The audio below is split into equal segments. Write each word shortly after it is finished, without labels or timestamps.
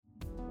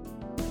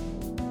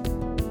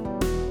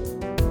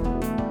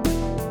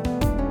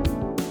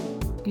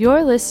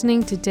You're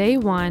listening to Day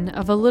 1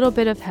 of A Little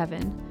Bit of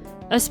Heaven,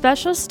 a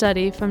special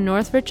study from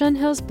North Richland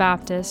Hills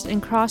Baptist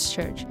and Cross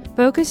Church,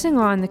 focusing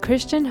on the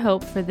Christian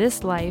hope for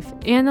this life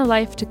and the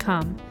life to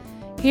come.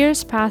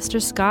 Here's Pastor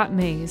Scott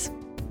Mays.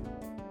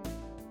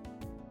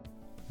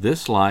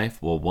 This life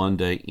will one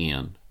day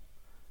end,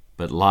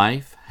 but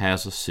life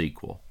has a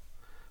sequel.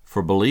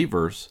 For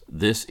believers,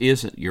 this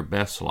isn't your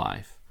best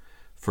life,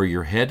 for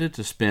you're headed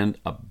to spend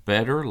a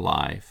better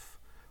life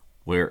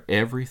where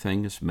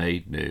everything is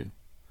made new.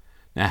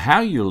 Now, how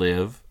you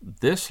live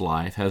this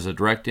life has a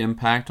direct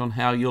impact on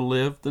how you'll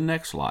live the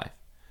next life.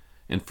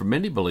 And for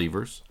many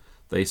believers,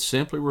 they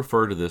simply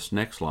refer to this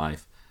next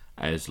life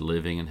as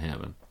living in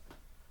heaven.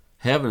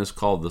 Heaven is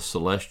called the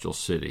celestial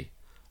city,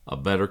 a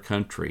better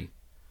country,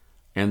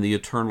 and the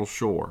eternal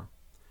shore.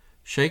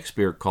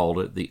 Shakespeare called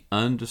it the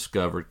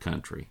undiscovered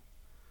country.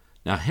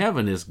 Now,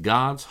 heaven is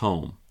God's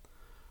home.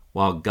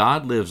 While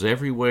God lives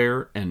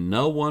everywhere and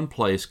no one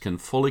place can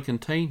fully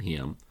contain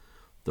him,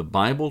 the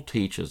Bible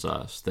teaches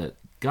us that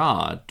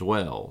God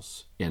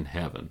dwells in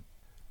heaven.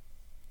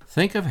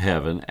 Think of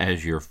heaven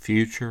as your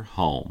future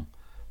home,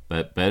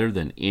 but better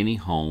than any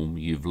home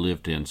you've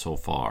lived in so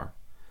far.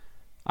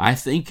 I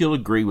think you'll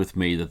agree with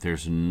me that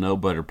there's no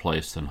better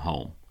place than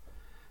home.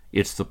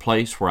 It's the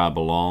place where I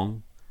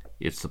belong.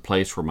 It's the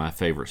place where my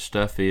favorite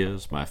stuff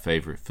is, my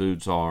favorite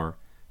foods are,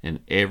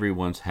 and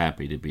everyone's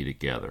happy to be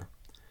together.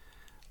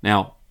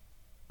 Now,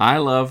 I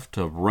love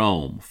to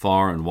roam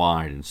far and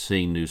wide and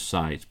see new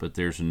sights, but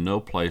there's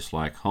no place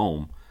like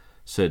home,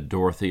 said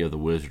Dorothy of the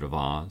Wizard of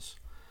Oz.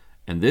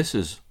 And this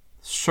is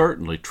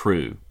certainly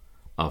true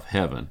of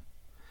heaven.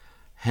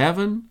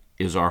 Heaven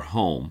is our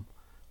home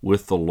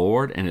with the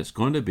Lord, and it's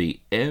going to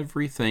be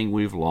everything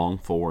we've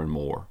longed for and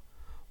more.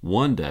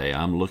 One day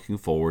I'm looking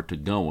forward to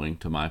going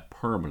to my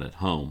permanent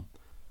home.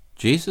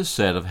 Jesus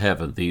said of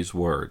heaven these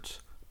words,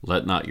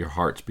 "Let not your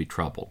hearts be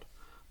troubled.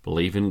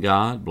 Believe in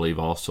God, believe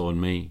also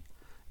in me.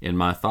 In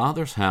my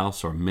Father's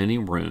house are many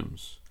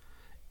rooms.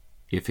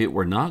 If it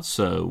were not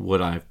so,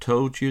 would I have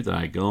told you that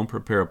I go and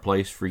prepare a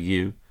place for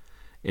you?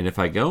 And if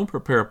I go and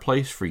prepare a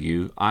place for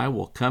you, I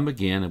will come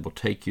again and will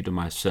take you to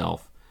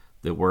myself,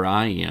 that where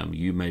I am,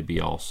 you may be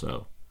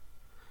also."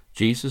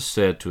 Jesus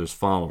said to his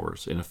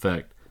followers, in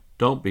effect,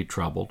 "Don't be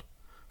troubled,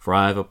 for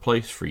I have a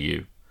place for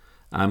you.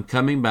 I'm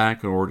coming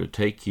back in order to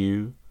take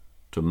you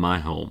to my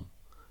home.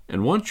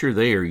 And once you're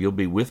there, you'll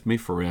be with me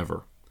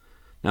forever."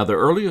 Now, the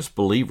earliest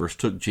believers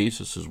took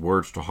Jesus'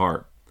 words to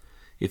heart.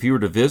 If you were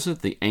to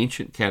visit the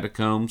ancient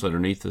catacombs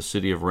underneath the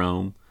city of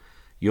Rome,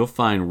 you'll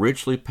find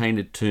richly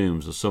painted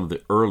tombs of some of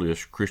the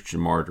earliest Christian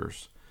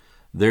martyrs.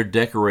 They're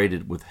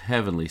decorated with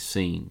heavenly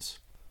scenes.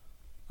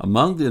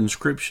 Among the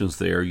inscriptions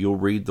there, you'll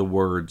read the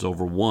words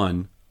over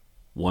one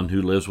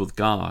who lives with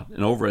God,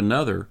 and over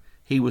another,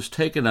 he was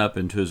taken up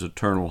into his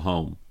eternal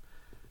home.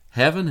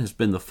 Heaven has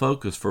been the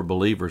focus for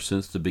believers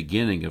since the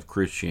beginning of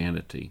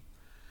Christianity.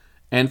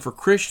 And for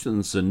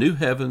Christians, the new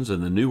heavens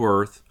and the new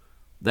earth,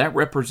 that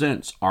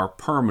represents our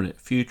permanent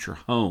future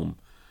home.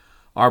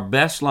 Our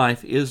best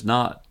life is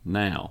not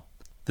now.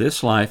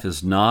 This life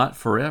is not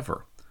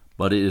forever,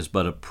 but it is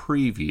but a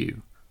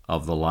preview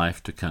of the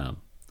life to come.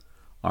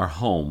 Our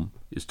home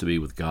is to be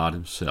with God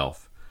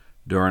himself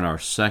during our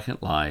second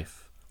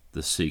life,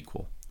 the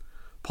sequel.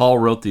 Paul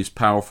wrote these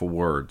powerful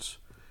words,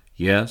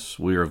 "Yes,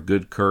 we are of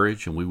good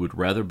courage, and we would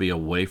rather be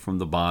away from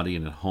the body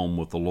and at home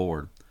with the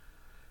Lord."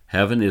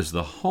 Heaven is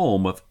the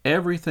home of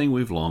everything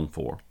we've longed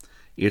for.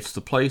 It's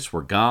the place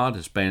where God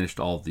has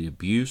banished all the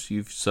abuse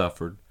you've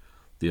suffered,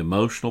 the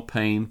emotional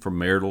pain from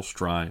marital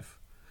strife,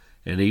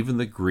 and even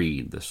the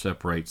greed that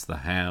separates the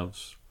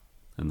haves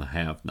and the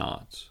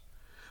have-nots.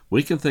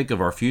 We can think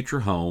of our future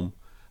home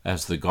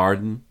as the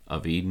Garden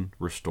of Eden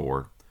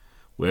restored,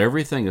 where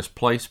everything is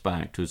placed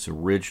back to its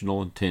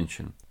original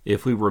intention.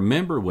 If we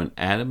remember when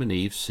Adam and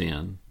Eve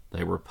sinned,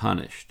 they were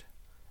punished,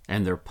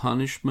 and their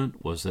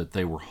punishment was that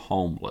they were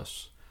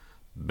homeless,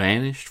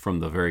 banished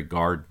from the very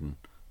garden,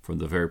 from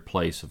the very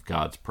place of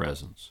God's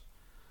presence.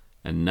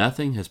 And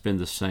nothing has been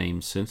the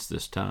same since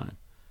this time.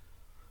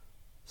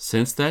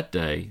 Since that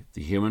day,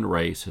 the human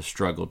race has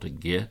struggled to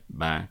get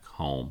back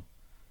home.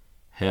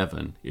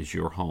 Heaven is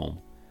your home.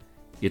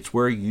 It's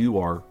where you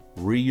are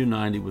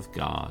reunited with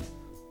God.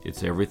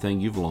 It's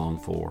everything you've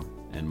longed for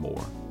and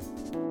more.